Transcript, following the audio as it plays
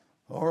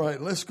All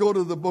right, let's go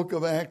to the book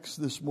of Acts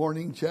this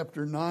morning,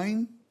 chapter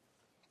 9.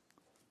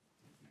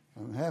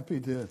 I'm happy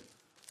to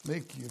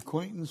make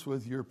acquaintance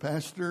with your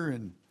pastor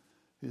and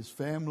his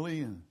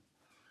family, and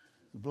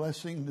it's a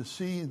blessing to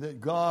see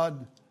that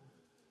God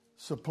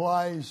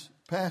supplies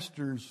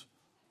pastors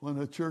when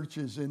a church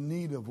is in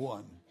need of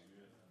one.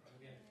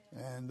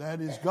 And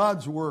that is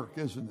God's work,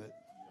 isn't it,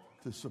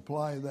 to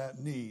supply that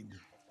need.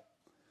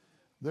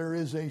 There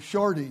is a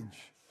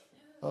shortage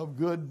of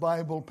good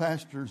Bible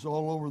pastors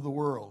all over the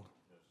world.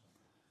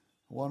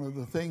 One of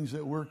the things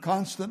that we're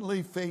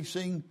constantly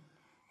facing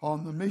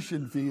on the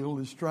mission field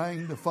is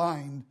trying to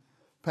find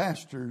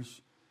pastors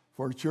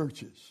for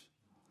churches.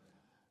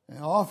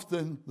 And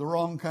often the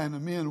wrong kind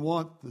of men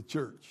want the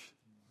church.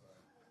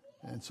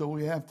 And so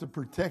we have to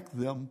protect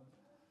them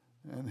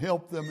and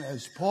help them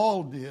as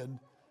Paul did,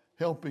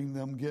 helping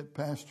them get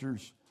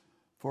pastors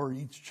for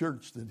each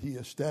church that he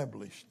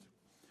established.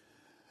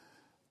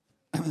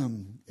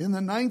 In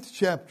the 9th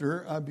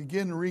chapter, I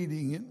begin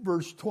reading in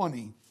verse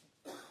 20.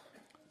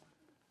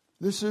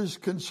 This is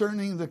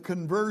concerning the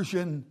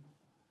conversion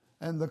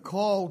and the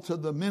call to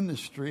the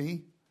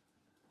ministry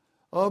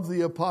of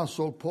the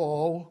Apostle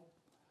Paul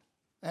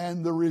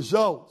and the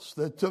results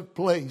that took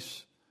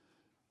place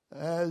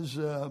as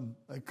a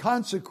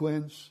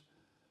consequence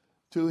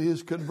to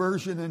his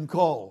conversion and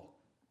call.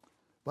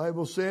 The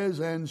Bible says,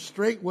 and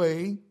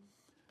straightway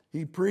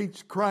he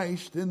preached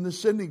Christ in the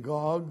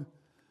synagogue,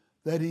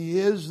 that he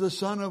is the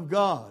Son of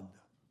God.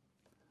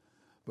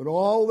 But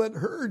all that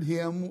heard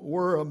him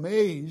were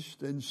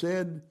amazed and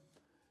said,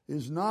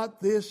 is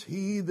not this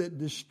he that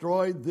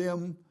destroyed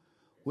them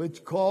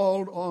which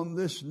called on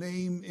this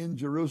name in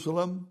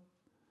Jerusalem,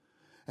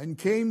 and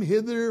came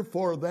hither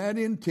for that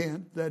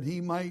intent, that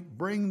he might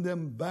bring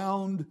them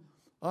bound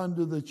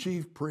unto the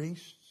chief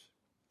priests?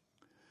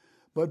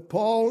 But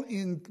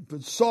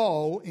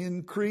Saul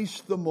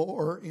increased the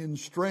more in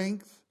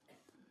strength,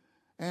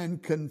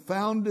 and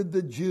confounded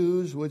the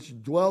Jews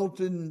which dwelt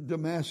in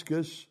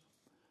Damascus,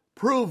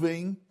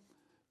 proving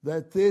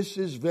that this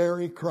is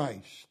very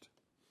Christ.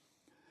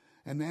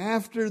 And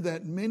after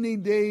that many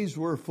days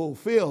were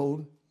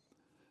fulfilled,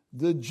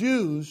 the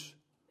Jews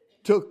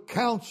took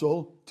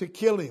counsel to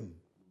kill him.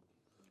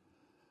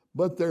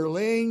 But their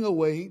laying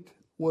await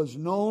was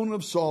known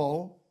of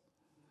Saul,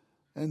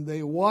 and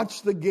they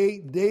watched the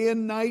gate day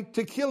and night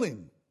to kill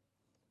him.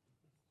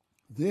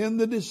 Then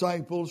the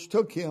disciples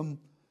took him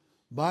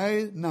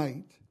by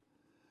night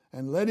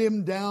and let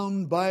him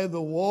down by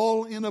the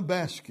wall in a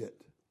basket.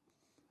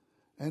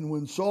 And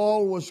when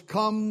Saul was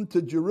come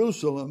to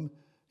Jerusalem,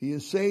 he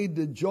essayed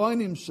to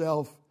join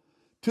himself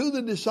to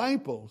the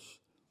disciples,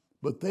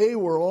 but they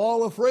were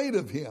all afraid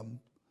of him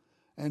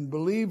and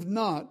believed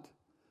not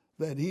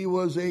that he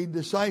was a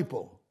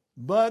disciple.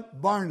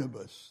 But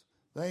Barnabas,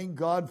 thank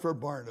God for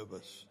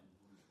Barnabas,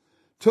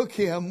 took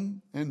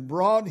him and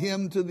brought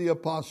him to the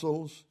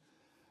apostles,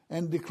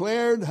 and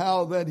declared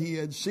how that he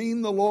had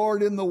seen the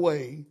Lord in the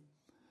way,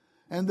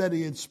 and that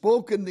he had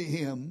spoken to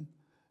him,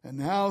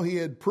 and how he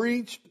had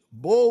preached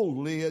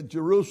boldly at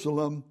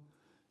Jerusalem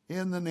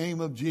in the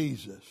name of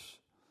Jesus.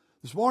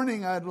 This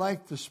morning I'd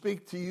like to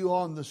speak to you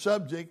on the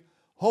subject,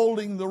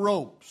 holding the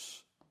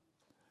ropes.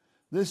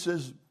 This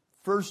is,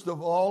 first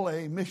of all,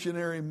 a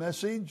missionary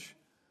message,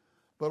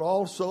 but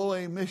also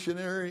a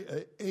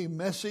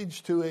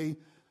message to a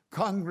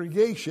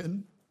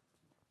congregation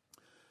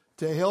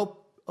to help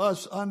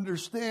us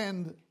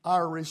understand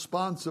our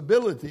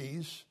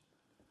responsibilities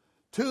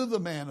to the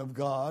man of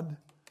God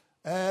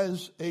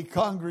as a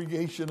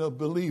congregation of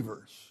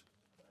believers.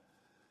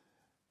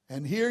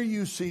 And here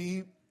you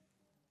see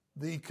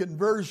the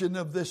conversion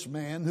of this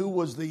man who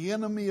was the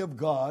enemy of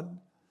God,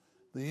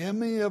 the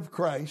enemy of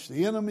Christ,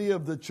 the enemy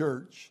of the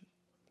church,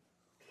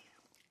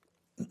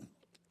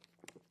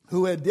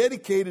 who had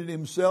dedicated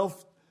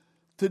himself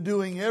to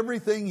doing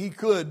everything he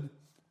could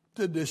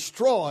to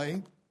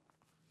destroy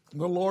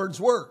the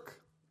Lord's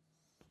work.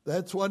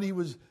 That's what he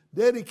was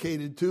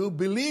dedicated to,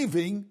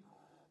 believing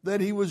that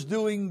he was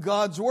doing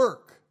God's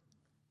work.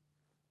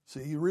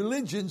 See,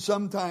 religion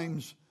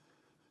sometimes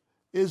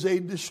is a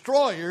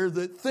destroyer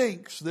that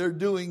thinks they're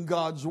doing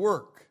God's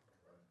work.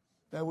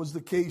 That was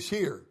the case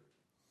here.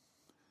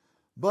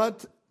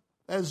 But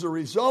as a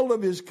result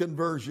of his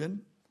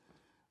conversion,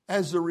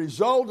 as a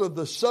result of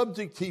the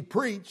subject he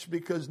preached,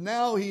 because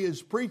now he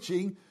is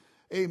preaching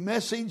a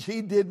message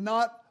he did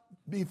not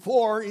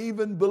before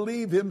even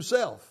believe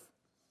himself.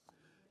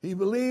 He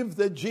believed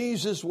that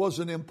Jesus was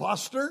an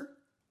impostor,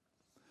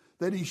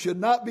 that he should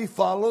not be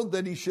followed,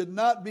 that he should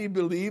not be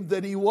believed,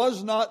 that he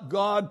was not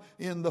God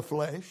in the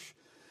flesh,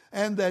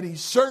 and that he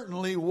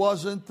certainly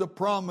wasn't the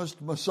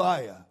promised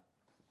Messiah.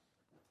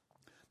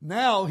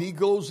 Now he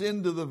goes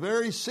into the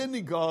very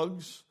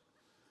synagogues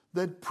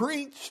that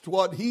preached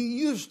what he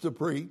used to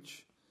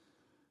preach,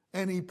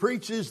 and he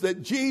preaches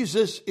that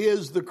Jesus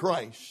is the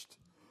Christ.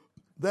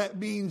 That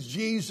means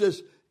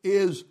Jesus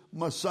is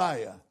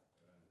Messiah.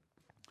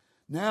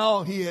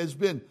 Now he has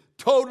been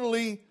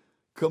totally,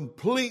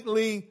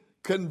 completely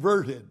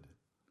converted.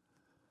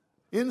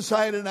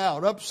 Inside and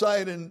out,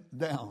 upside and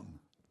down.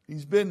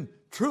 He's been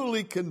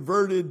truly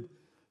converted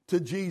to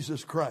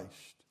Jesus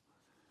Christ.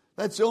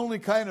 That's the only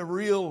kind of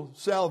real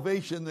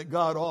salvation that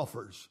God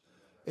offers.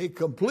 A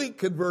complete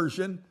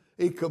conversion,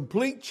 a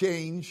complete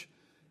change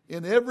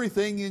in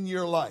everything in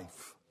your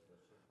life.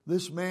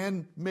 This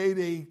man made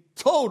a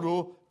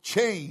total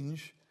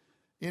change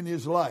in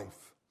his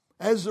life.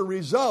 As a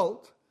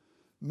result,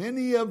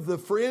 many of the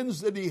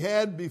friends that he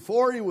had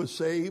before he was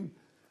saved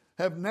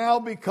have now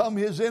become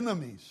his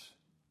enemies.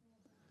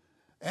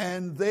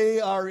 And they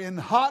are in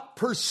hot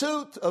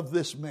pursuit of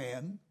this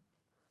man.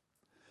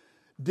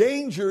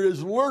 Danger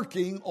is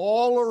lurking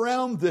all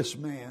around this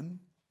man.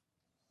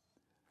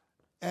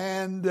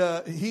 And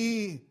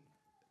he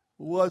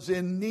was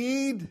in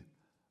need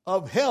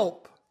of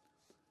help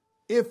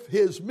if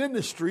his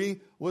ministry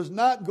was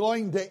not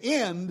going to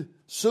end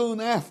soon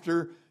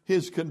after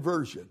his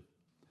conversion,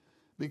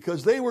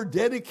 because they were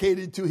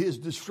dedicated to his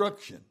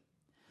destruction.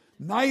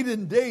 Night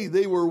and day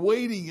they were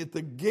waiting at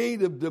the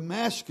gate of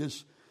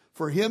Damascus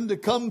for him to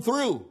come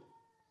through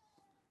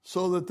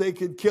so that they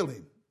could kill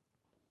him.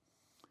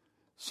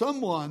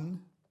 Someone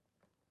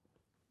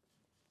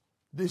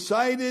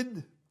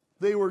decided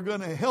they were going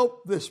to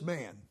help this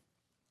man.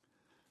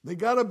 They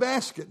got a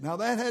basket. Now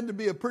that had to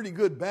be a pretty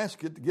good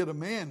basket to get a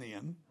man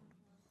in.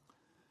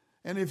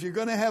 And if you're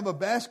going to have a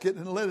basket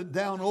and let it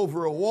down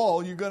over a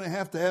wall, you're going to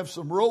have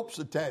some ropes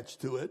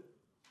attached to it.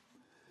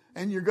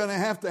 And you're going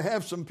to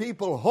have some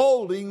people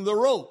holding the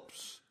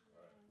ropes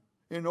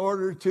in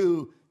order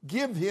to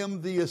give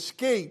him the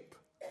escape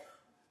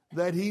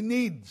that he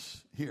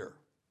needs here.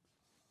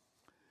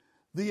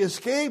 The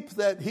escape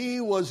that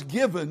he was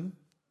given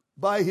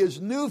by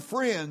his new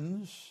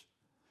friends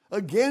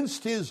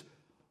against his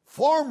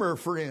former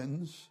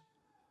friends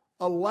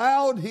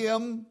allowed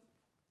him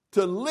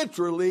to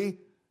literally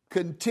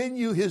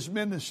continue his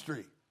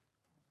ministry.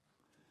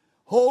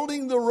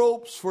 Holding the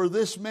ropes for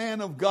this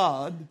man of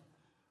God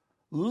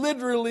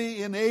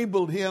literally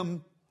enabled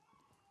him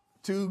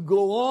to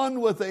go on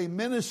with a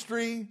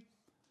ministry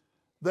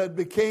that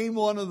became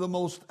one of the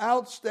most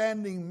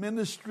outstanding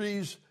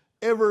ministries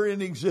ever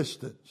in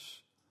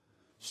existence.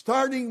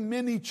 Starting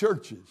many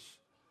churches,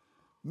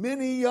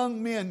 many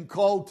young men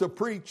called to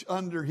preach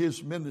under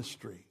his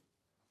ministry.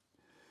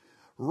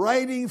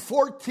 Writing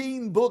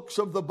 14 books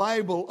of the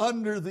Bible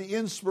under the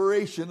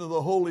inspiration of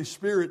the Holy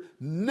Spirit.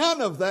 None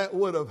of that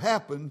would have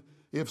happened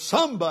if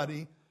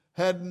somebody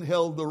hadn't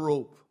held the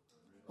rope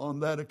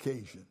on that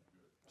occasion.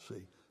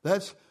 See,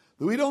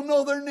 we don't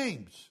know their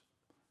names.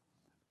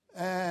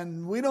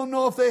 And we don't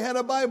know if they had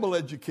a Bible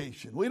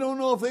education. We don't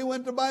know if they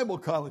went to Bible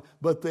college.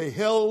 But they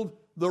held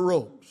the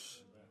ropes.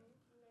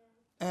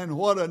 And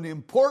what an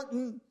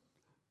important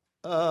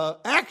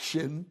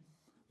action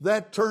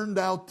that turned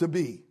out to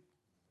be.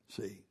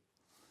 See,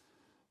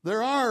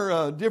 there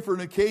are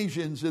different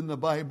occasions in the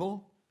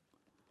Bible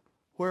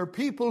where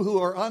people who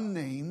are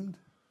unnamed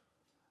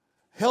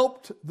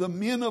helped the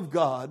men of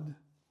God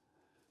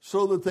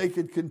so that they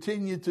could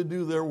continue to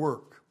do their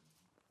work.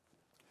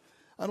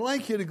 I'd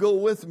like you to go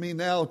with me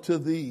now to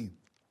the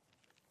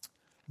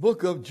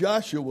book of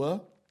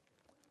Joshua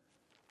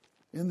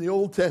in the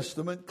Old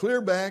Testament,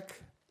 clear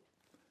back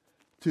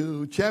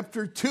to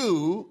chapter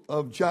 2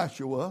 of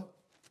Joshua.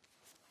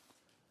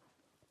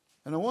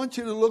 And I want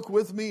you to look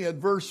with me at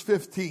verse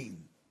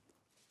 15.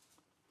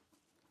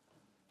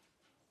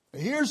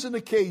 Here's an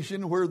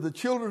occasion where the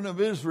children of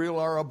Israel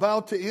are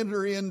about to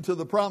enter into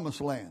the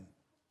promised land.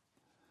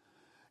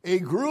 A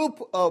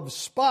group of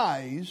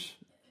spies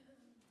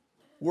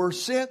were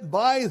sent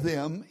by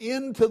them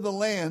into the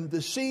land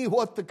to see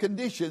what the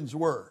conditions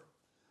were,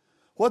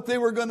 what they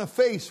were going to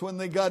face when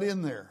they got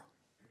in there.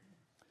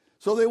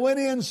 So they went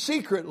in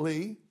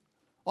secretly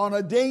on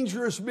a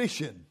dangerous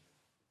mission.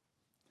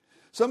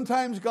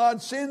 Sometimes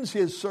God sends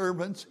his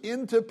servants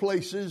into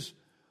places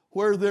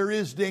where there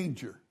is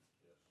danger.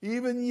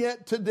 Even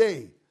yet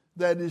today,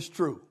 that is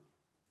true.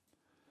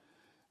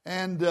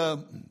 And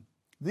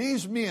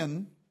these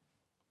men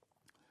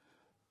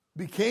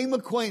became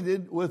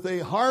acquainted with a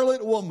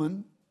harlot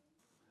woman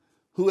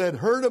who had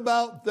heard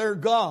about their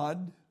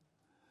God,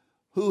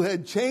 who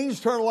had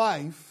changed her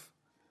life,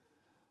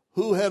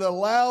 who had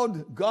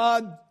allowed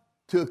God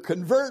to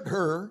convert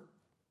her,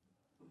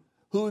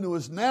 who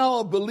was now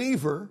a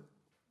believer.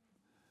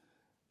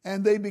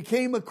 And they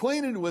became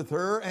acquainted with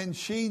her, and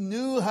she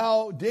knew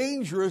how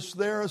dangerous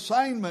their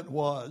assignment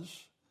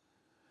was.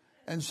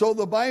 And so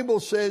the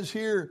Bible says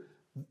here,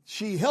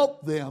 she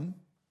helped them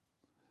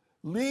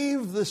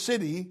leave the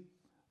city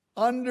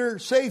under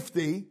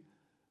safety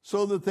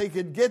so that they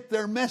could get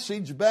their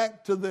message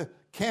back to the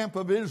camp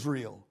of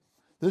Israel.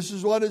 This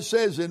is what it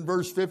says in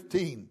verse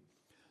 15.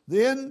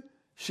 Then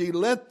she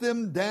let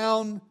them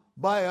down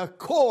by a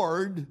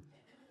cord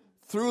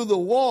through the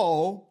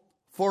wall,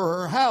 for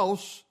her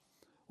house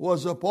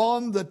was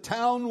upon the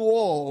town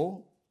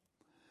wall,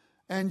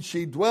 and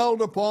she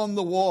dwelt upon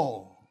the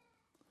wall.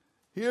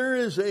 Here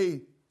is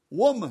a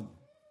woman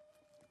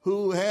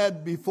who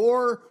had,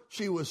 before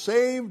she was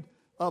saved,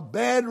 a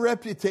bad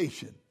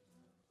reputation.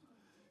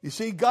 You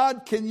see,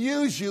 God can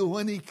use you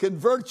when he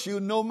converts you,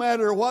 no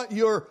matter what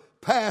your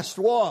past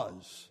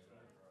was.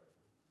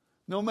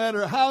 No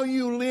matter how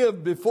you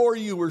lived before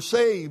you were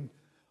saved,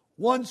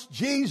 once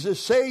Jesus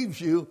saves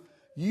you,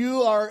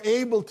 you are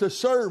able to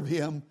serve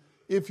Him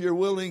if you're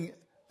willing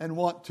and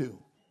want to.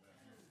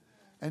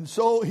 And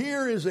so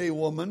here is a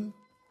woman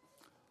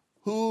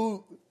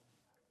who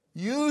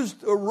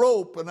used a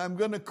rope, and I'm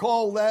going to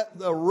call that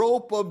the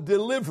rope of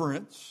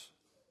deliverance.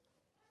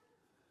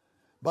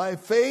 By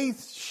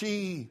faith,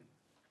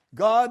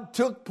 God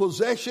took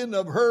possession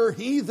of her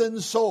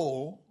heathen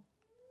soul.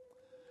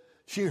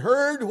 She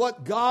heard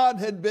what God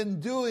had been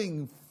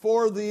doing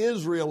for the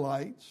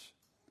Israelites.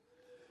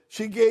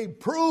 She gave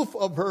proof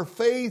of her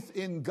faith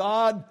in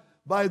God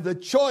by the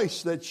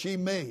choice that she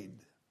made.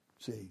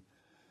 See,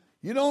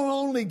 you don't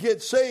only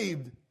get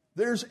saved,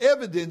 there's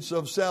evidence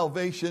of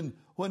salvation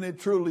when it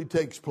truly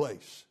takes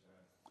place.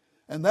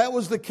 And that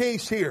was the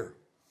case here.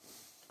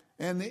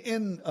 And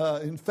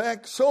in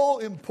fact, so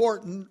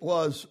important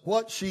was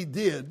what she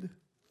did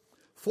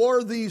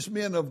for these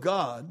men of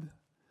God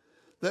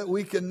that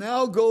we can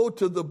now go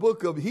to the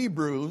book of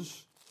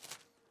Hebrews,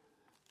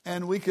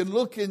 and we can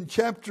look in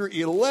chapter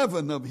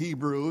 11 of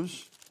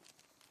Hebrews,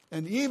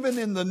 and even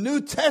in the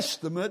New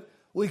Testament,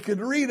 we can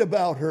read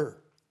about her.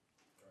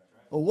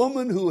 A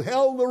woman who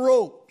held the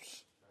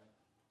ropes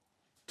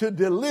to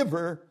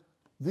deliver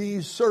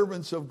these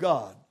servants of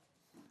God.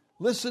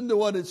 Listen to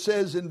what it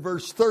says in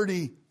verse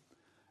 30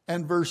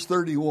 and verse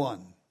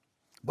 31.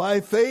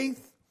 By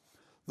faith,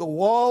 the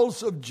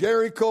walls of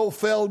Jericho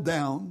fell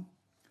down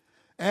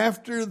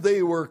after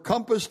they were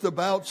compassed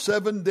about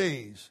 7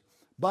 days.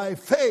 By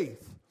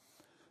faith,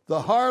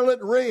 the harlot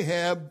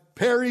Rahab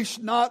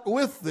perished not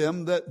with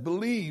them that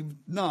believed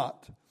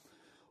not,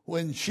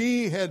 when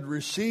she had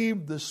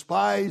received the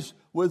spies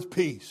with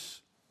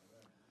peace.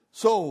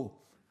 So,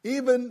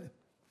 even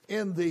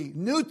in the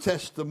New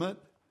Testament,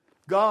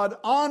 God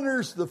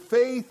honors the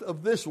faith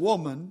of this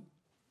woman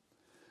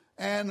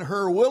and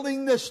her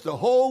willingness to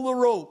hold the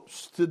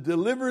ropes to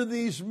deliver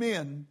these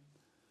men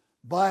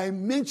by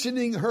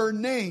mentioning her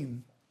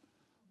name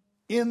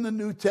in the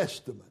New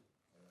Testament.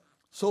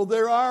 So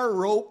there are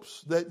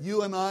ropes that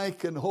you and I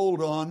can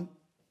hold on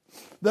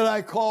that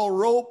I call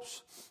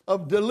ropes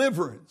of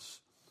deliverance.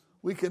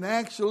 We can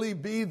actually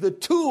be the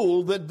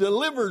tool that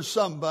delivers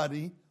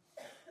somebody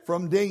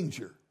from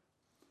danger.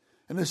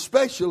 And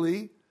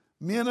especially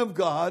men of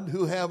God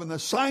who have an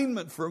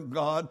assignment from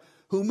God,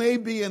 who may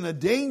be in a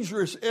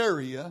dangerous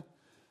area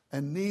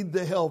and need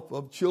the help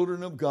of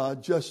children of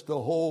God just to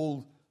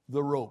hold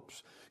the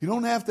ropes. You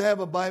don't have to have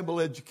a Bible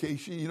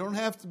education. You don't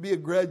have to be a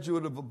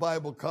graduate of a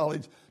Bible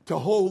college to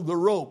hold the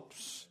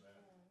ropes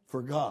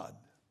for God.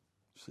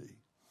 See,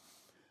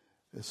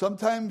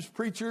 sometimes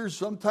preachers,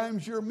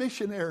 sometimes your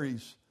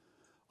missionaries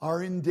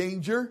are in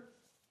danger,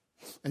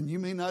 and you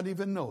may not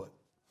even know it.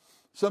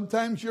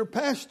 Sometimes your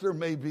pastor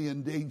may be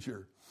in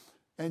danger,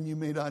 and you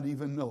may not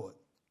even know it.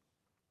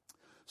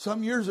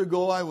 Some years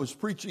ago, I was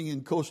preaching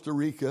in Costa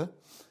Rica,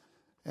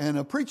 and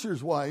a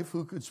preacher's wife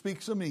who could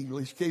speak some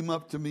English came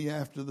up to me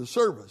after the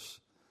service.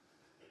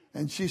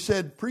 And she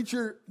said,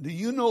 "Preacher, do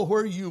you know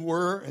where you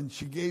were?" And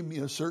she gave me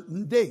a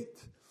certain date.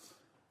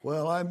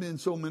 Well, I'm in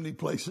so many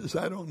places,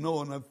 I don't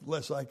know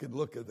unless I could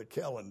look at the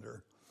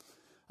calendar.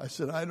 I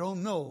said, "I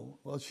don't know."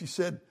 Well, she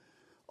said,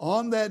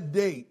 "On that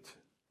date,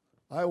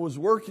 I was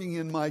working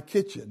in my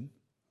kitchen,"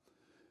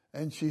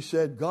 and she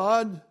said,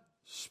 "God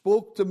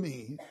spoke to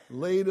me,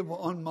 laid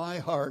on my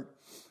heart,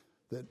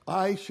 that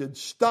I should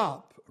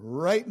stop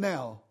right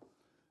now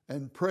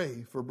and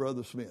pray for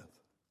Brother Smith."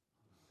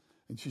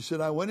 And she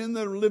said, "I went in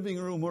the living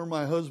room where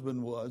my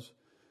husband was,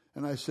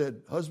 and I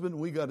said, 'Husband,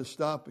 we got to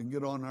stop and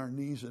get on our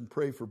knees and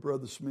pray for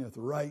Brother Smith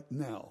right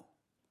now.'"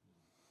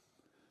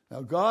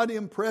 Now, God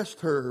impressed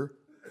her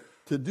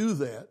to do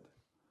that.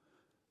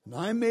 And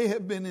I may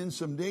have been in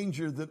some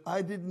danger that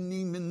I didn't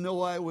even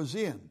know I was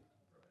in.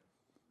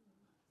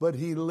 But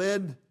He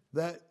led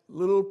that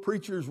little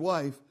preacher's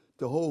wife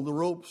to hold the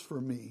ropes for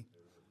me,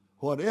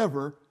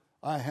 whatever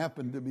I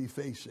happened to be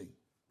facing.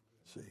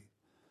 See,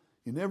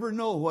 you never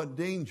know what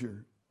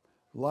danger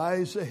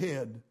lies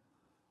ahead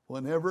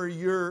whenever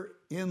you're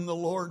in the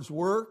Lord's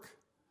work,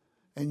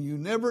 and you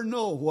never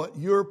know what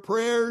your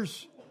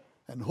prayers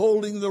and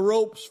holding the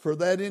ropes for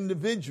that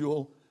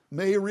individual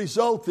may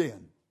result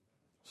in.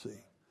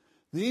 See,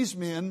 these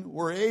men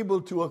were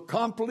able to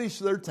accomplish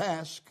their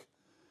task,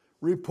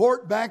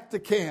 report back to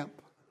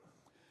camp,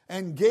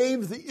 and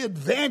gave the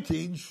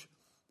advantage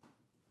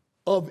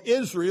of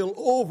Israel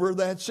over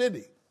that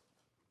city.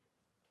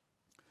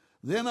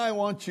 Then I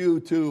want you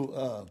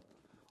to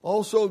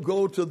also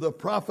go to the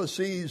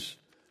prophecies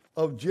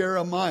of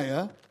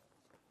Jeremiah,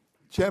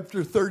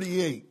 chapter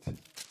 38.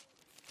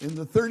 In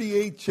the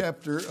 38th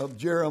chapter of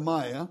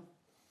Jeremiah,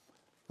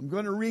 I'm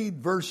going to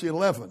read verse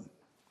 11.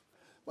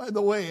 By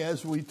the way,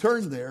 as we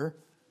turn there,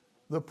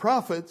 the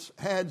prophets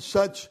had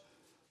such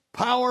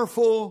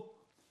powerful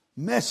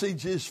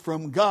messages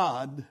from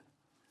God,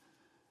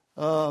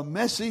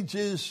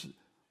 messages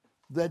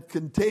that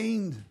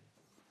contained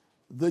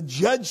the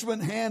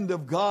judgment hand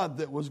of God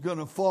that was going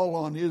to fall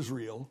on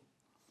Israel.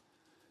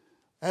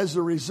 As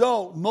a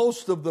result,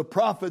 most of the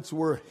prophets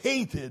were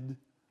hated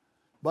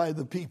by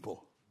the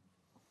people.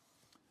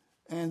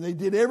 And they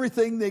did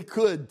everything they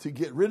could to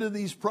get rid of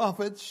these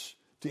prophets,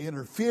 to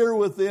interfere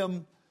with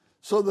them,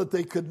 so that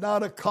they could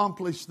not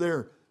accomplish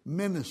their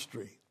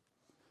ministry.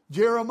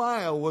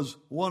 Jeremiah was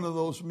one of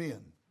those men.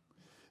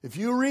 If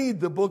you read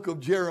the book of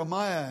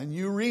Jeremiah and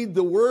you read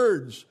the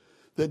words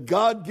that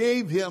God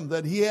gave him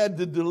that he had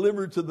to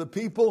deliver to the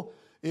people,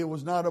 it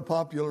was not a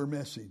popular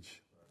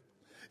message.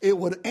 It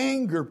would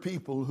anger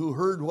people who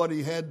heard what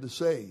he had to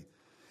say.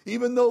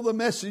 Even though the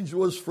message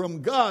was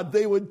from God,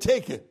 they would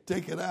take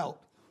it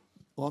out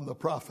on the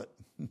prophet.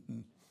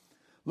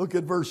 Look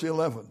at verse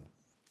 11,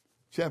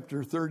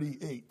 chapter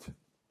 38.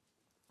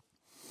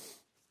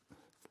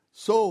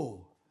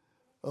 So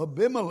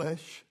Abimelech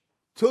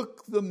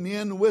took the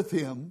men with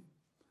him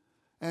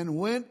and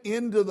went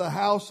into the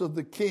house of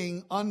the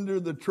king under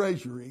the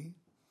treasury,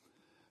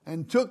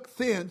 and took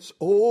thence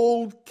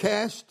old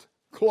cast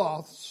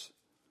cloths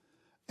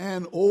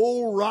and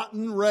old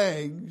rotten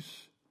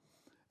rags,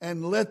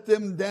 and let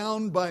them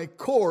down by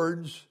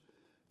cords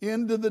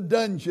into the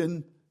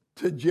dungeon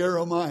to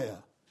Jeremiah.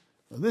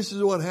 Now, this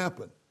is what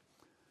happened.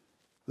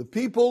 The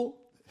people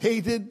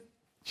hated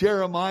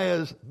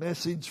Jeremiah's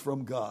message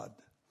from God.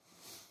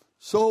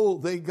 So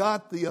they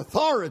got the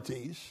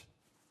authorities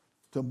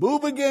to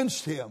move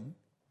against him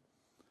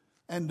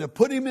and to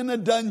put him in a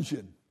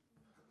dungeon.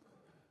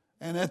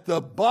 And at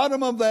the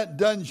bottom of that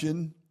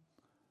dungeon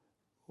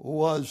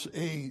was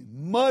a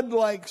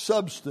mud-like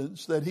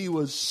substance that he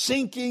was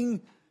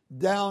sinking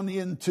down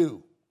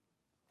into.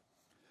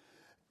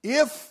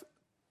 If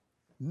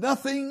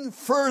nothing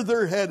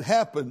further had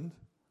happened,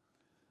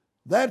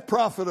 that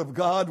prophet of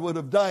God would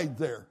have died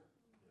there.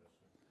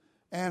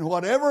 And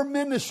whatever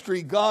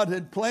ministry God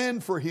had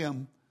planned for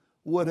him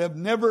would have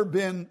never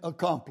been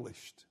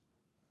accomplished.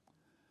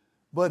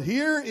 But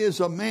here is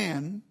a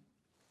man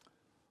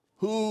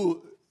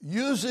who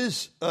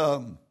uses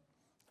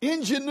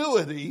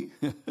ingenuity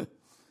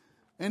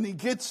and he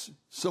gets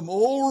some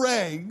old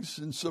rags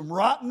and some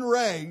rotten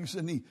rags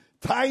and he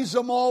ties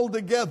them all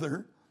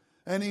together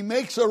and he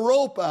makes a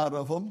rope out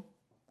of them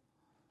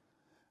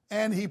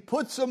and he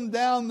puts them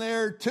down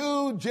there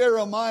to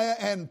Jeremiah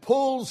and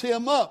pulls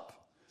him up.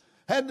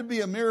 Had to be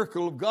a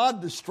miracle of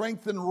God to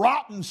strengthen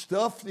rotten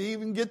stuff to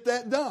even get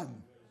that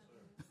done.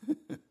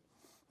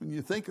 When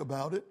you think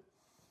about it.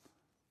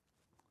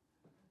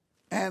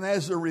 And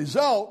as a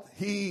result,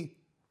 he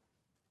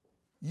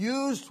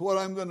used what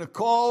I'm going to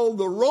call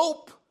the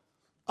rope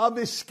of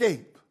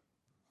escape.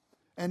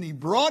 And he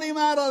brought him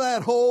out of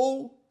that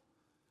hole,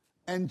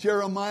 and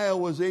Jeremiah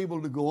was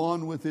able to go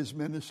on with his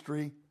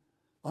ministry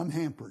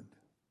unhampered.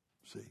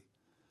 See?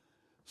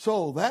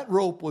 So that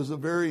rope was a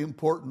very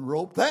important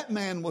rope. That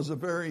man was a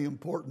very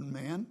important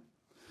man.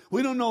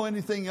 We don't know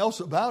anything else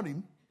about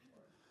him.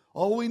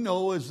 All we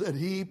know is that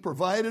he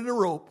provided a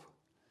rope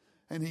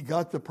and he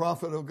got the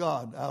prophet of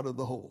God out of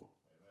the hole.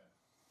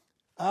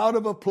 Out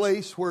of a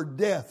place where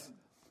death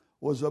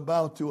was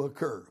about to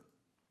occur.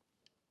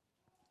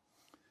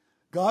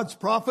 God's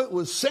prophet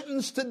was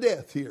sentenced to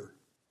death here.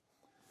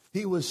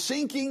 He was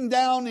sinking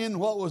down in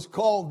what was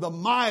called the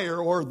mire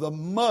or the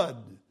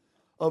mud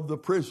of the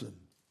prison.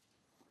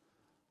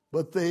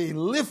 But they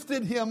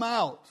lifted him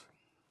out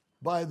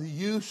by the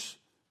use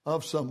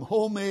of some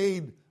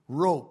homemade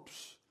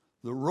ropes,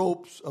 the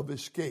ropes of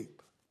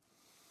escape.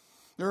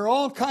 There are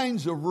all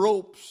kinds of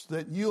ropes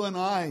that you and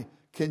I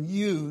can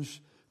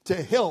use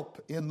to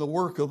help in the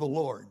work of the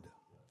Lord.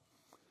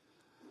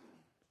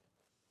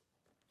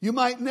 You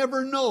might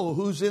never know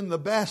who's in the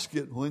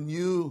basket when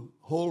you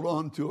hold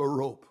on to a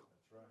rope.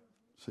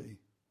 See?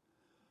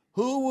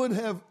 Who would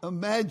have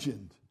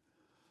imagined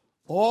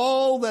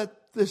all that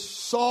this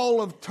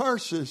Saul of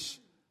Tarsus,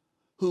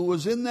 who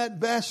was in that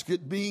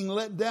basket being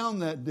let down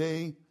that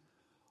day,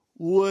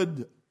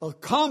 would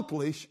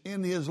accomplish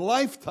in his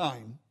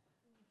lifetime?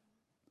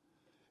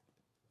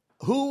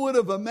 Who would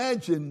have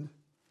imagined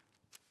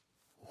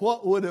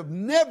what would have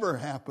never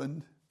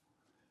happened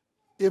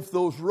if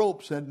those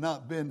ropes had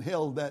not been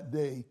held that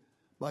day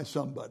by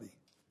somebody?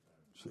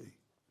 See,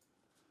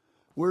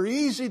 we're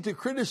easy to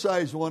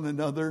criticize one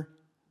another,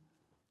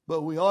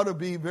 but we ought to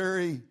be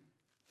very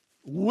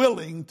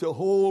willing to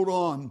hold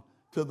on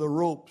to the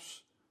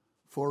ropes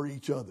for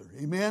each other.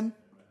 Amen?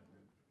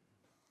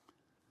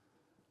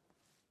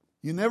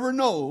 You never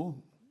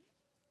know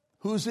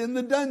who's in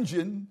the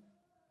dungeon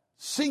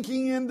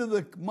sinking into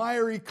the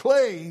miry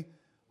clay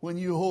when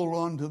you hold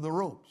on to the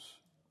ropes.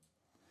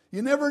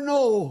 You never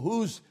know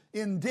who's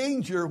in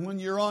danger when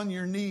you're on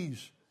your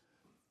knees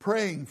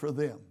praying for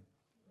them.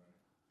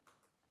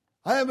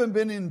 I haven't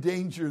been in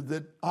danger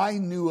that I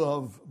knew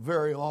of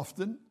very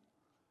often,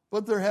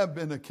 but there have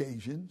been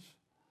occasions.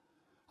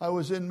 I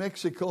was in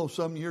Mexico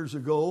some years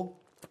ago,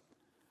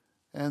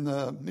 and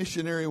the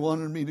missionary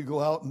wanted me to go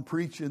out and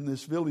preach in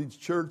this village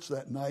church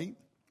that night.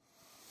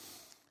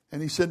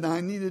 And he said, now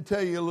I need to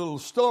tell you a little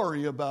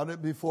story about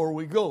it before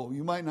we go.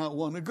 You might not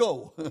want to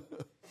go.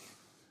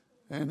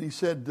 And he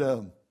said,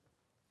 the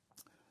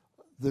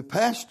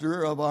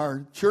pastor of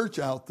our church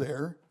out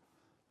there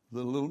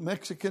the little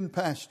Mexican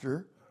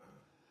pastor,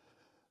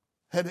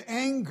 had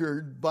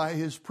angered by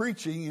his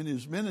preaching and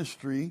his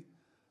ministry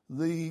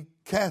the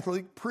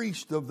Catholic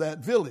priest of that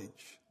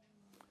village.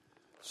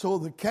 So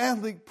the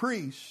Catholic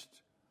priest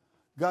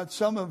got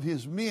some of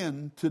his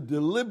men to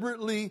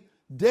deliberately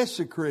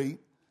desecrate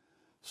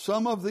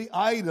some of the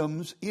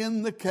items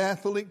in the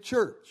Catholic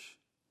Church,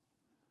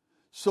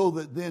 so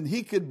that then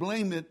he could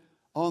blame it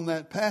on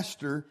that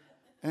pastor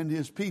and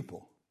his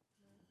people.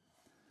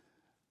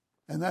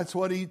 And that's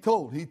what he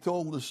told. He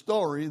told the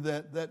story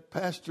that that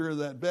pastor,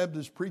 that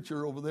Baptist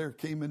preacher over there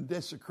came and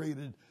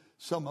desecrated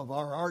some of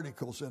our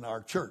articles in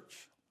our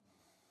church.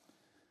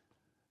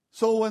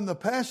 So when the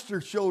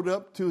pastor showed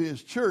up to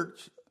his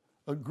church,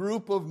 a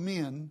group of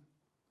men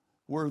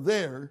were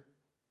there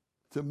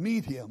to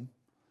meet him,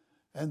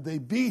 and they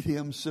beat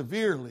him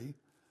severely,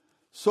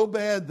 so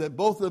bad that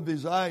both of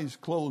his eyes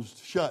closed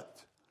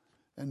shut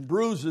and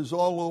bruises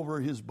all over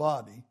his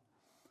body.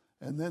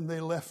 And then they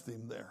left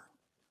him there.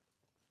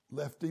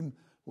 Left him,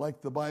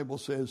 like the Bible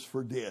says,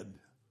 for dead.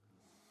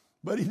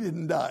 But he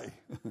didn't die.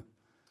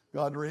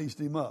 God raised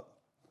him up.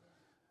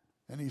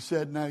 And he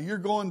said, now you're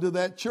going to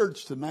that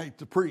church tonight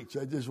to preach.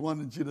 I just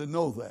wanted you to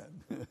know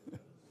that.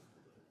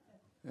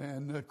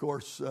 And of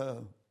course,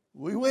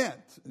 we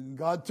went, and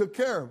God took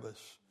care of us.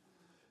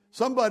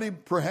 Somebody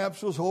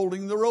perhaps was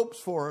holding the ropes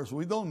for us.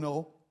 We don't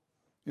know.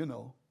 You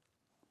know.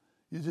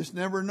 You just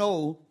never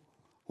know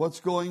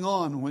what's going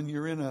on when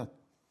you're in a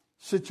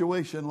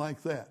situation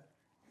like that.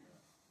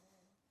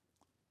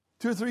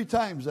 2 or 3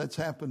 times that's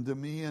happened to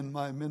me in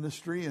my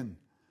ministry, and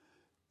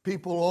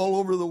people all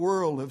over the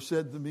world have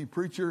said to me,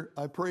 preacher,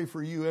 I pray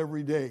for you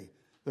every day.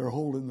 They're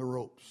holding the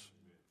ropes.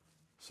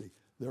 See,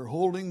 they're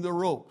holding the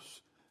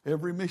ropes.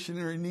 Every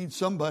missionary needs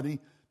somebody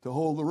to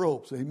hold the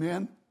ropes.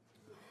 Amen?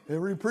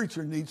 Every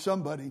preacher needs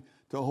somebody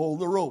to hold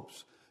the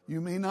ropes.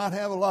 You may not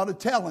have a lot of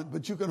talent,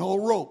 but you can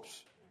hold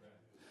ropes.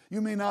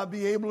 You may not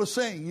be able to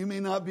sing. You may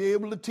not be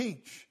able to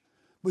teach,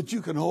 but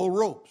you can hold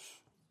ropes.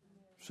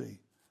 See,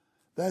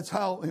 that's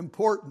how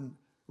important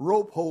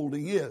rope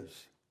holding is.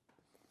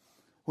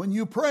 When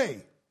you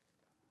pray,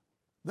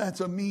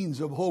 that's a means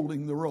of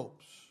holding the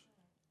ropes.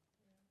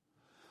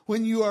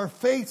 When you are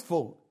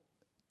faithful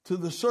to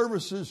the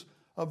services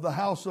of the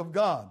house of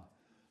God,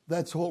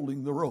 that's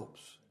holding the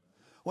ropes.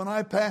 When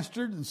I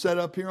pastored and sat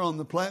up here on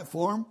the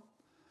platform,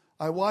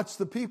 I watched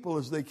the people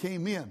as they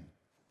came in.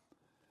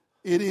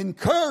 It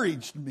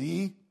encouraged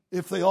me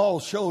if they all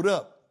showed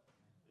up.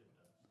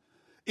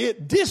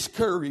 It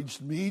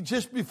discouraged me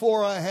just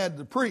before I had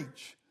to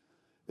preach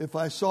if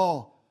I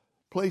saw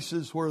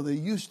places where they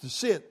used to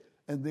sit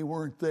and they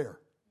weren't there.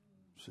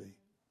 See,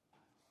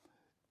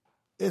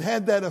 it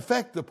had that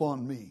effect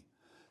upon me.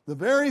 The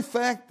very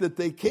fact that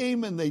they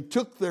came and they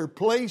took their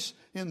place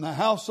in the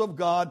house of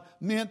God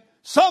meant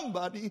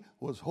somebody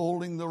was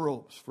holding the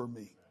ropes for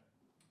me.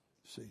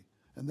 See,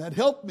 and that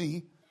helped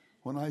me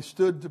when I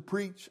stood to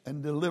preach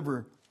and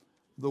deliver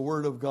the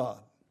Word of God.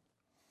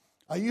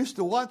 I used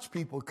to watch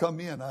people come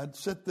in. I'd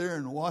sit there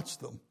and watch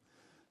them.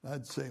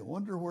 I'd say,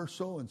 wonder where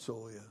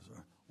so-and-so is,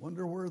 or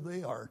wonder where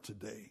they are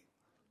today.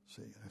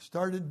 See, I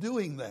started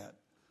doing that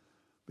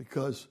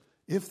because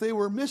if they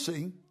were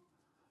missing,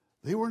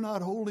 they were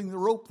not holding the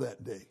rope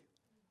that day.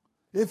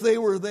 If they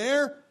were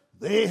there,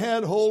 they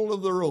had hold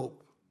of the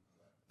rope.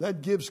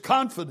 That gives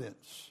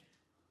confidence.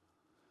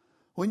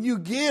 When you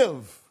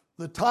give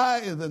the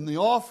tithe and the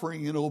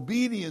offering in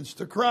obedience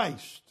to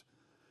Christ,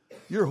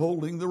 you're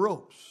holding the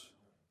ropes.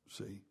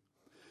 See?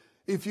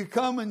 If you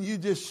come and you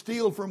just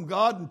steal from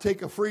God and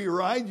take a free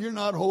ride, you're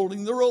not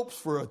holding the ropes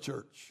for a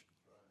church.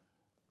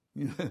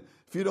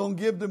 If you don't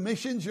give to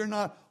missions, you're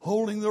not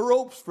holding the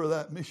ropes for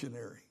that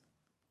missionary.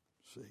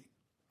 See?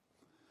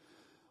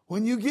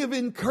 When you give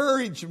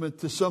encouragement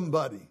to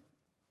somebody,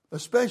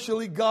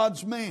 especially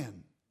God's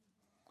man,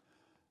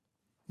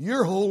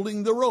 you're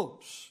holding the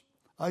ropes.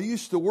 I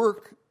used to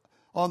work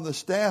on the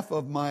staff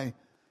of my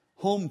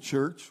home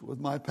church with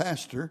my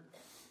pastor.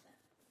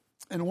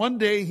 And one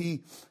day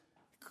he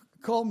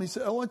called me and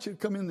said, I want you to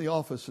come in the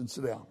office and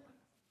sit down.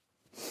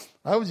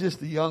 I was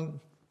just a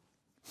young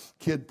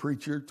kid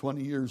preacher,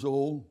 20 years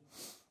old.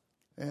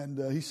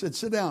 And he said,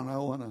 sit down, I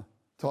want to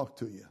talk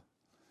to you.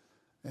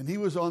 And he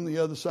was on the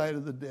other side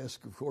of the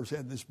desk, of course,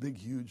 had this big,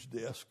 huge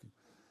desk.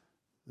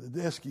 The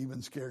desk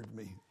even scared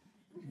me.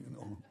 You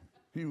know,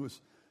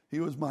 he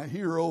was my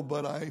hero,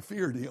 but I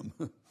feared him.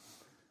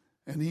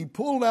 And he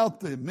pulled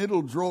out the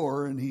middle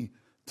drawer and he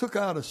took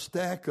out a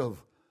stack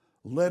of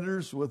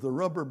letters with a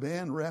rubber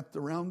band wrapped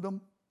around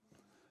them.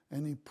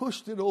 And he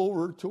pushed it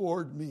over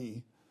toward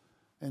me.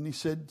 And he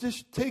said,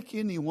 just take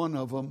any one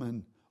of them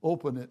and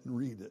open it and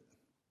read it.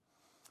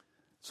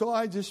 So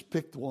I just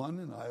picked one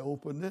and I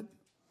opened it.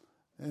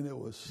 And it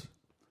was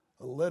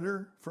a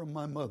letter from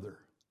my mother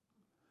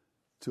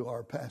to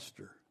our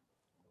pastor.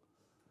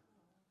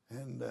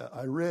 And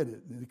I read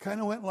it. And it kind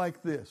of went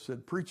like this. It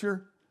said,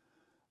 preacher,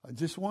 I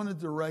just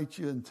wanted to write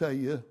you and tell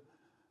you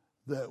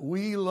that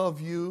we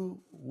love you.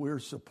 We're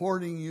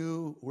supporting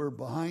you. We're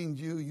behind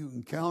you. You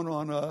can count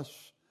on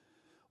us.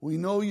 We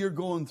know you're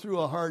going through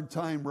a hard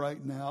time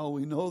right now.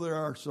 We know there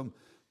are some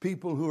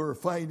people who are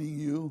fighting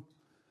you.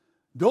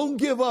 Don't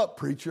give up,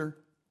 preacher.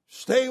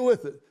 Stay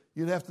with it.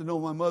 You'd have to know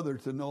my mother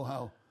to know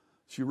how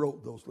she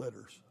wrote those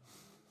letters.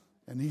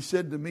 And he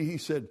said to me, he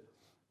said,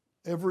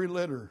 every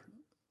letter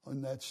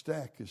on that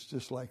stack is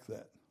just like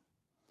that.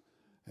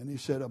 And he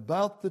said,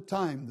 about the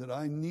time that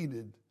I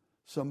needed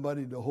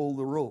somebody to hold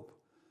the rope,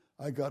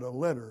 I got a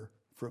letter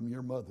from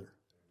your mother.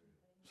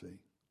 See,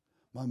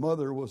 my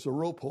mother was a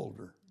rope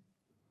holder.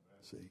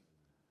 See,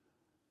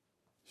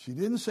 she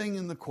didn't sing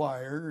in the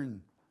choir,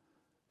 and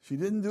she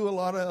didn't do a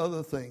lot of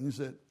other things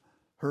that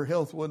her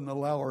health wouldn't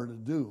allow her to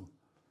do.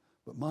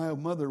 But my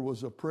mother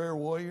was a prayer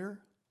warrior.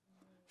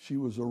 She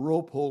was a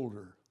rope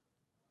holder.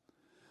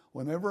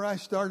 Whenever I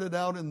started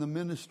out in the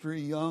ministry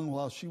young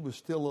while she was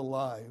still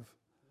alive,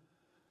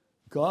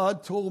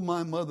 God told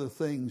my mother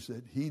things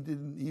that he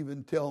didn't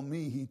even tell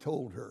me he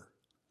told her.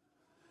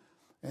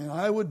 And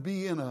I'd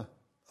be in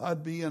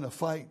a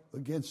fight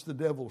against the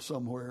devil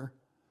somewhere,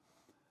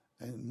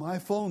 and my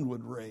phone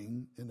would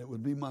ring, and it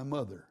would be my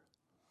mother.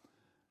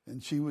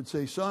 And she would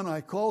say, son,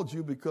 I called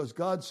you because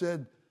God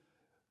said,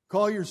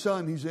 call your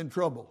son, he's in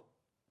trouble.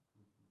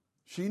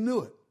 She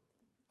knew it.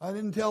 I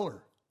didn't tell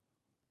her,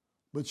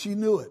 but she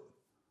knew it.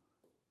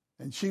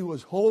 And she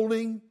was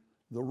holding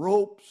the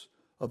ropes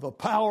of a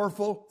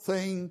powerful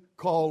thing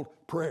called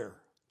prayer.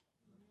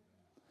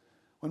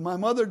 When my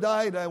mother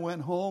died, I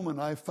went home and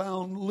I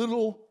found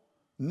little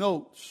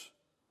notes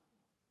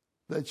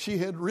that she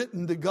had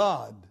written to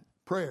God,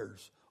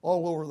 prayers,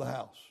 all over the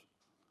house.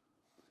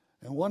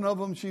 And one of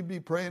them, she'd be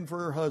praying for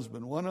her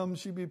husband. One of them,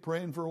 she'd be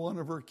praying for one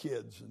of her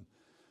kids and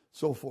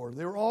so forth.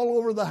 They were all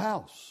over the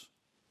house.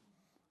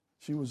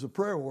 She was a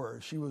prayer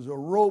warrior. She was a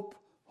rope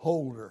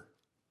holder.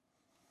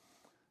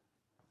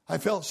 I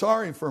felt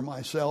sorry for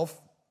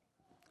myself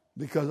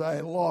because I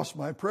had lost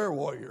my prayer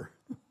warrior.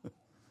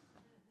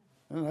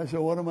 And I said,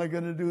 what am I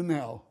going to do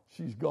now?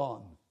 She's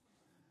gone.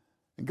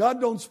 And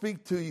God don't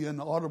speak to you in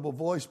an audible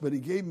voice, but he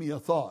gave me a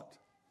thought.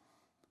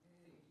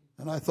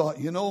 And I thought,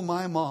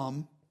 my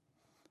mom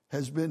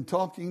has been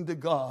talking to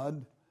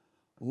God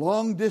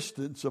long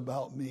distance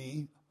about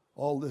me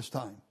all this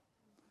time.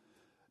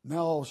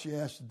 Now all she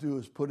has to do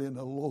is put in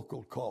a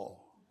local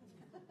call.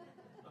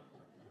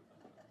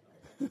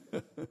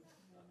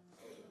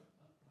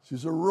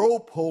 She's a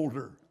rope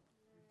holder.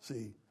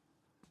 See,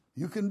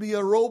 you can be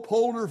a rope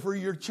holder for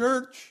your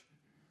church.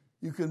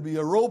 You can be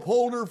a rope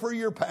holder for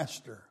your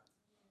pastor.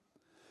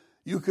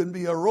 You can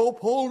be a rope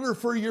holder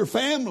for your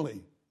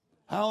family.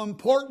 How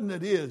important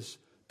it is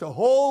to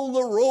hold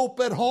the rope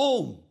at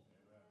home,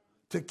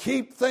 to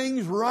keep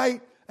things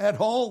right at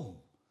home,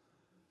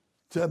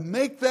 to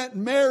make that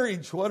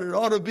marriage what it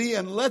ought to be,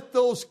 and let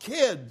those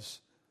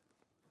kids.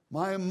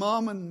 My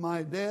mom and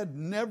my dad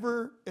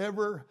never,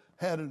 ever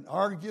had an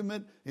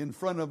argument in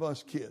front of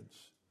us kids.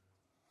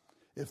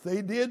 If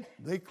they did,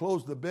 they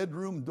closed the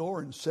bedroom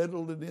door and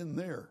settled it in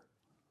there.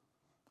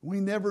 We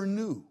never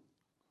knew.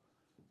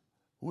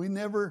 We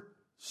never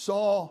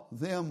saw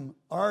them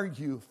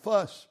argue,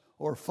 fuss,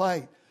 or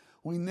fight.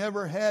 We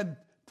never had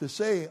to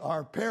say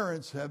our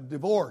parents have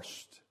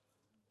divorced.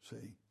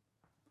 See?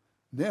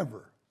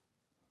 Never.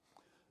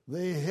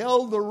 They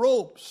held the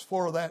ropes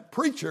for that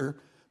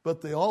preacher,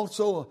 but they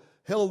also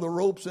held the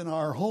ropes in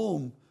our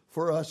home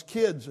for us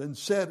kids and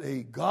set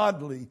a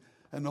godly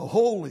and a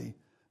holy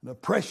and a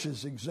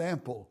precious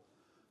example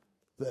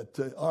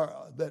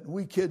that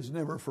we kids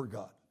never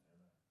forgot.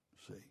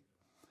 See?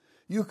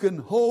 You can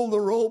hold the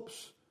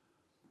ropes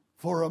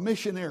for a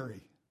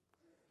missionary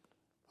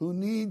you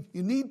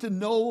need to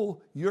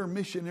know your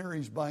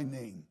missionaries by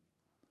name.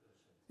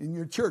 In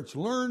your church,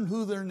 learn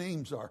who their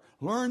names are.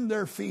 Learn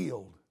their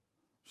field.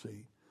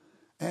 See?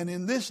 And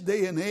in this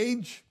day and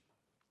age,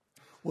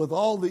 with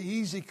all the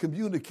easy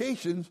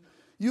communications,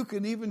 you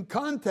can even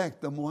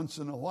contact them once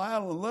in a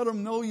while and let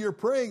them know you're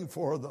praying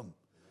for them.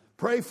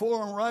 Pray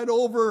for them right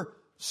over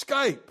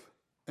Skype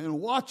and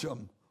watch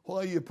them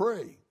while you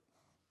pray.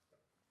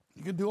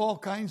 You can do all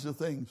kinds of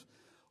things,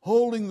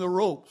 holding the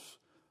ropes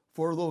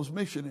for those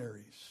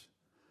missionaries.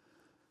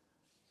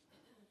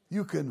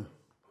 You can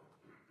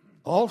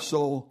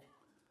also,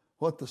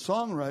 what the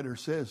songwriter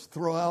says,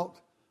 throw out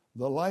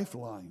the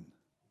lifeline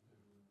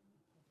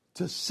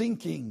to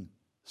sinking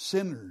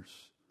sinners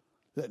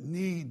that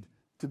need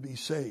to be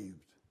saved.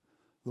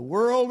 The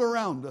world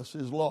around us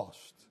is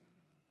lost.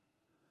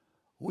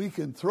 We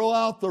can throw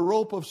out the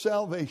rope of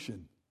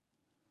salvation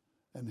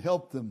and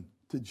help them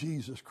to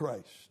Jesus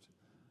Christ.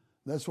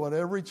 That's what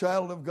every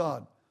child of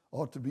God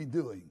ought to be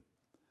doing.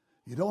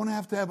 You don't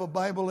have to have a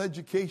Bible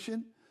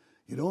education.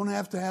 You don't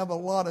have to have a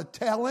lot of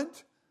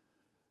talent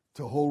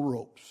to hold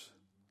ropes.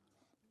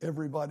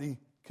 Everybody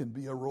can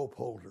be a rope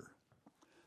holder.